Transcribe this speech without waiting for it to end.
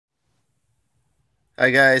Hi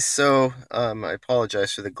guys, I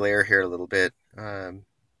apologize for the glare here a little bit. I'm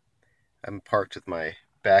parked with my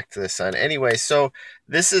back to the sun. Anyway, so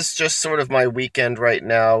this is just sort of my weekend right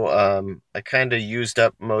now. I kind of used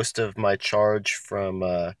up most of my charge from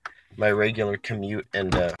my regular commute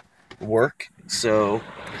and work. So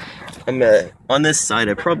I'm on this side.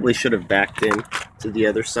 I probably should have backed in to the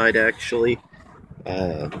other side actually.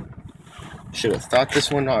 Uh, should have thought this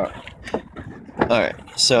one out. All right,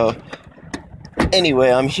 so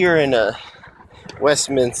anyway, I'm here in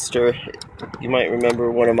Westminster. You might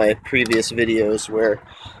remember one of my previous videos where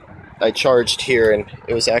I charged here, and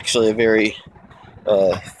it was actually a very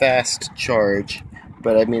fast charge,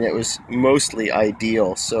 but I mean it was mostly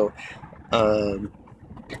ideal. So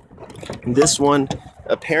this one,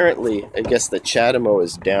 apparently, I guess the CHAdeMO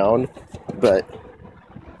is down, but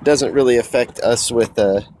doesn't really affect us with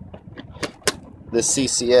the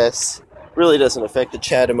CCS. Really doesn't affect the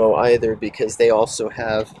CHAdeMO either, because they also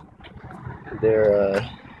have their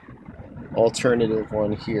alternative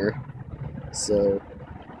one here. So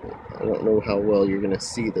I don't know how well you're gonna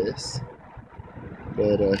see this,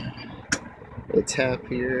 but a tap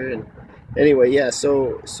here. And anyway, yeah,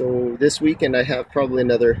 so this weekend I have probably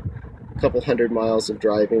another couple 100 miles of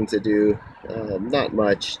driving to do. Not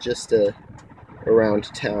much, just around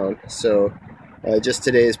town. So just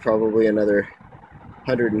today is probably another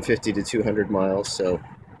 150 to 200 miles. So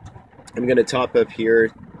I'm gonna top up here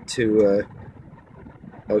to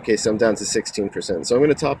okay, so I'm down to 16%. So I'm going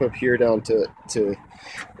to top up here down to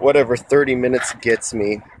whatever 30 minutes gets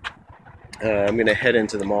me. I'm going to head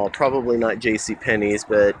into the mall. Probably not JCPenney's,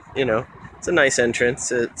 but, you know, it's a nice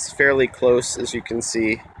entrance. It's fairly close, as you can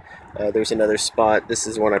see. There's another spot. This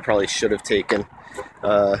is one I probably should have taken.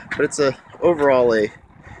 But it's overall a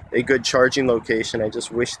good charging location. I just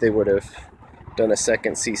wish they would have done a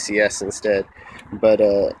second CCS instead. But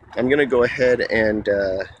I'm going to go ahead and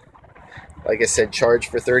like I said, charge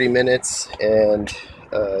for 30 minutes and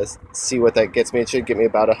see what that gets me. It should get me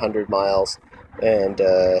about 100 miles, and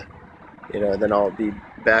you know, then I'll be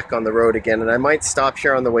back on the road again. And I might stop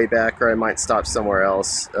here on the way back, or I might stop somewhere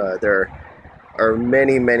else. There are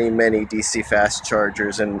many DC fast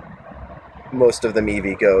chargers, and most of them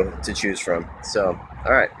EVgo to choose from. So,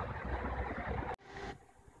 all right.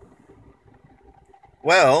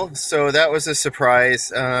 Well, so that was a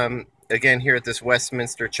surprise. Again, here at this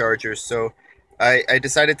Westminster charger. So I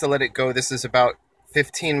decided to let it go. This is about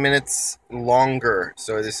 15 minutes longer.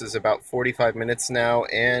 So this is about 45 minutes now,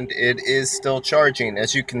 and it is still charging.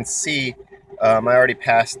 As you can see, I already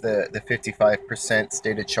passed the 55%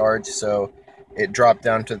 stated charge, so it dropped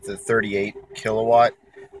down to the 38 kilowatt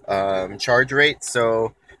charge rate.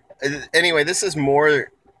 So anyway, this is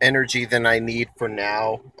more energy than I need for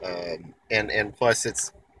now, and plus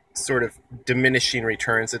it's sort of diminishing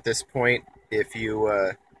returns at this point if you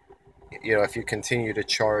you know, if you continue to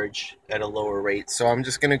charge at a lower rate. So I'm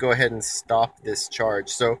just going to go ahead and stop this charge.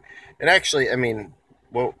 So, and actually, I mean,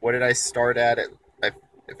 what did I start at?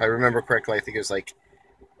 If I remember correctly, I think it was like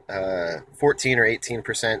 14 or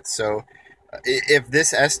 18%. So if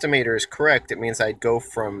this estimator is correct, it means I'd go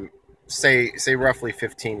from say roughly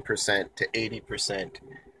 15% to 80%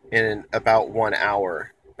 in about 1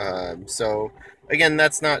 hour. So again,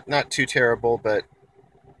 that's not too terrible, but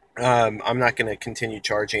I'm not going to continue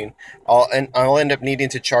charging. I'll end up needing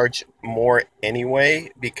to charge more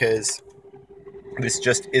anyway, because this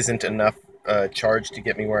just isn't enough charge to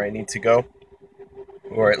get me where I need to go,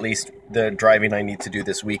 or at least the driving I need to do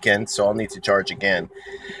this weekend. So I'll need to charge again.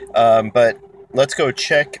 But let's go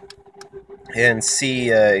check and see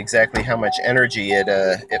exactly how much energy it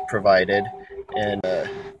provided, and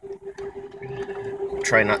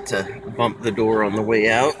try not to bump the door on the way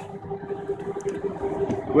out.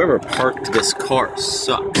 Whoever parked this car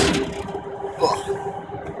sucks. Oh.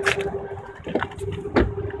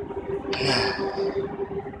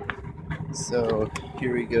 So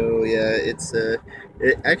here we go. Yeah, it's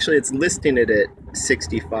actually it's listing it at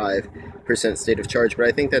 65% state of charge, but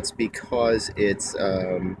I think that's because it's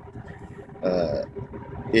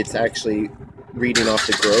actually reading off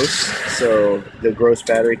the gross, so the gross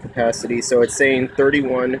battery capacity. So it's saying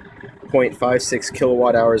 31.56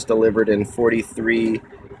 kilowatt hours delivered in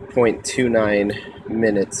 43.29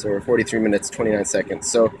 minutes, or 43 minutes 29 seconds.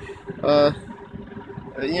 So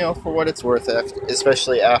you know, for what it's worth,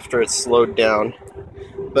 especially after it's slowed down.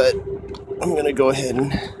 But I'm gonna go ahead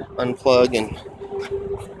and unplug and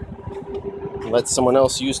let someone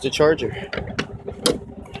else use the charger.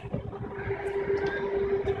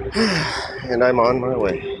 And I'm on my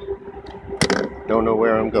way. Don't know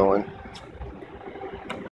where I'm going.